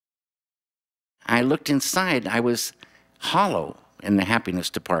I looked inside. I was hollow in the happiness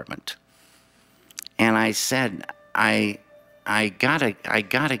department. And I said, I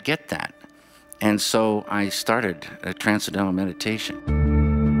gotta get that. And so I started a Transcendental Meditation.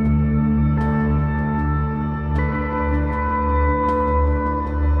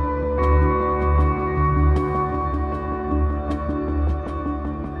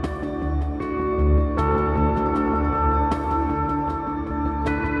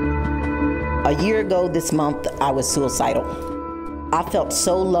 A year ago this month, I was suicidal. I felt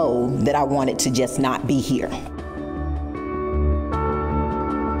so low that I wanted to just not be here.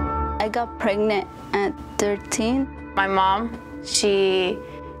 I got pregnant at 13. My mom, she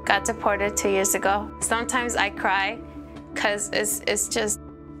got deported 2 years ago. Sometimes I cry because it's just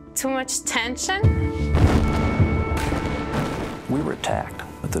too much tension. We were attacked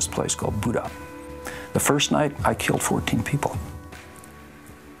at this place called Buddha. The first night, I killed 14 people.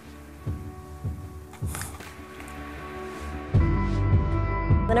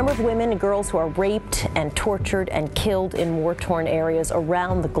 The number of women and girls who are raped and tortured and killed in war-torn areas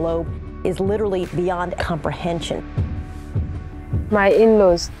around the globe is literally beyond comprehension. My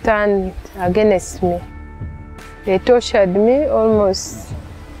in-laws turned against me. They tortured me, almost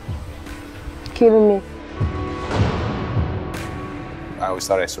killed me. I always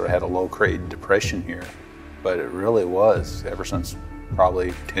thought I sort of had a low-grade depression here, but it really was. Ever since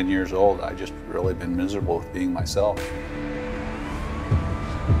probably 10 years old, I just really been miserable with being myself.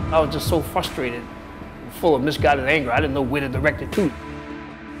 I was just so frustrated, full of misguided anger. I didn't know where to direct it to.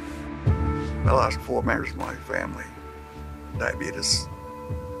 I lost 4 members of my family. Diabetes.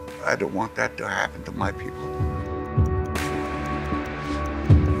 I don't want that to happen to my people.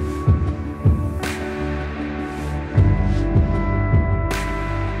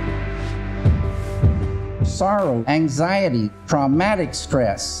 Sorrow, anxiety, traumatic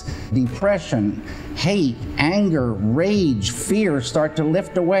stress, depression, hate, anger, rage, fear start to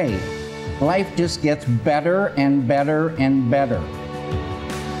lift away. Life just gets better and better and better.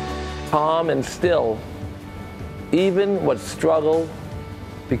 Calm and still, even what struggle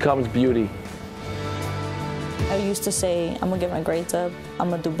becomes beauty. I used to say, I'm gonna get my grades up, I'm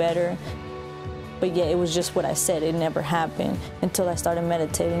gonna do better. But yeah, it was just what I said. It never happened until I started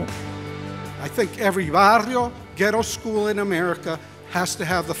meditating. I think every barrio, ghetto school in America has to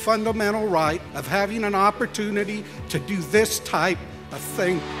have the fundamental right of having an opportunity to do this type of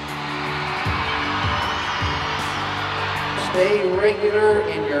thing. Stay regular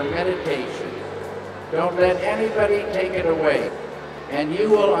in your meditation. Don't let anybody take it away, and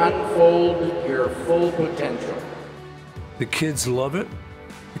you will unfold your full potential. The kids love it.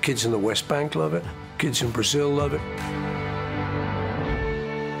 The kids in the West Bank love it. Kids in Brazil love it.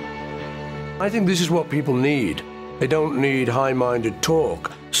 I think this is what people need. They don't need high-minded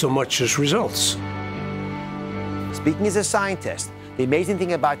talk so much as results. Speaking as a scientist, the amazing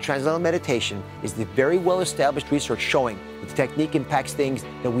thing about Transcendental Meditation is the very well-established research showing that the technique impacts things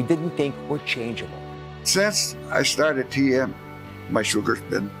that we didn't think were changeable. Since I started TM, my sugar's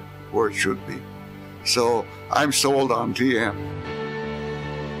been where it should be. So I'm sold on TM.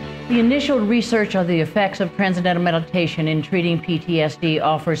 The initial research of the effects of Transcendental Meditation in treating PTSD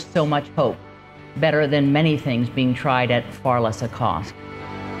offers so much hope, better than many things being tried at far less a cost.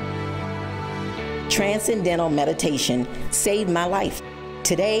 Transcendental Meditation saved my life.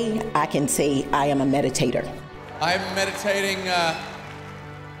 Today, I can say I am a meditator. I'm meditating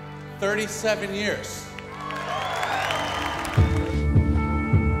 37 years.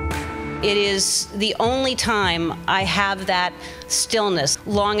 It is the only time I have that stillness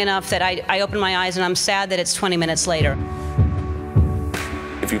long enough that I open my eyes and I'm sad that it's 20 minutes later.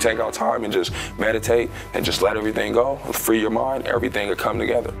 If you take out time and just meditate and just let everything go, free your mind, everything will come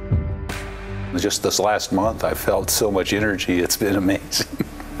together. Just this last month, I felt so much energy. It's been amazing.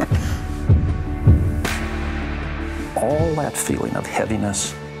 All that feeling of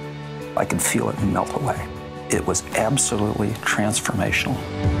heaviness, I could feel it melt away. It was absolutely transformational.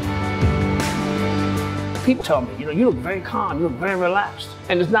 People tell me, you look very calm, you look very relaxed.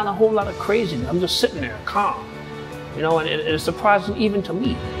 And there's not a whole lot of craziness. I'm just sitting there calm. And it's surprising even to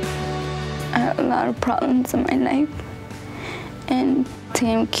me. I had a lot of problems in my life. And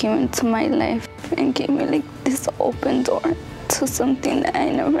Tim came into my life and gave me like this open door to something that I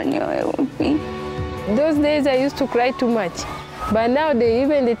never knew it would be. Those days I used to cry too much. But now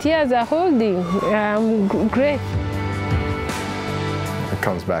even the tears are holding. I'm great. It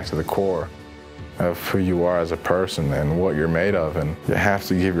comes back to the core of who you are as a person and what you're made of, and you have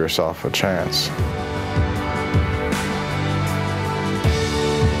to give yourself a chance.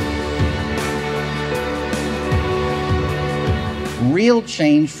 Real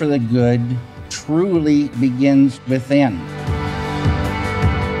change for the good truly begins within.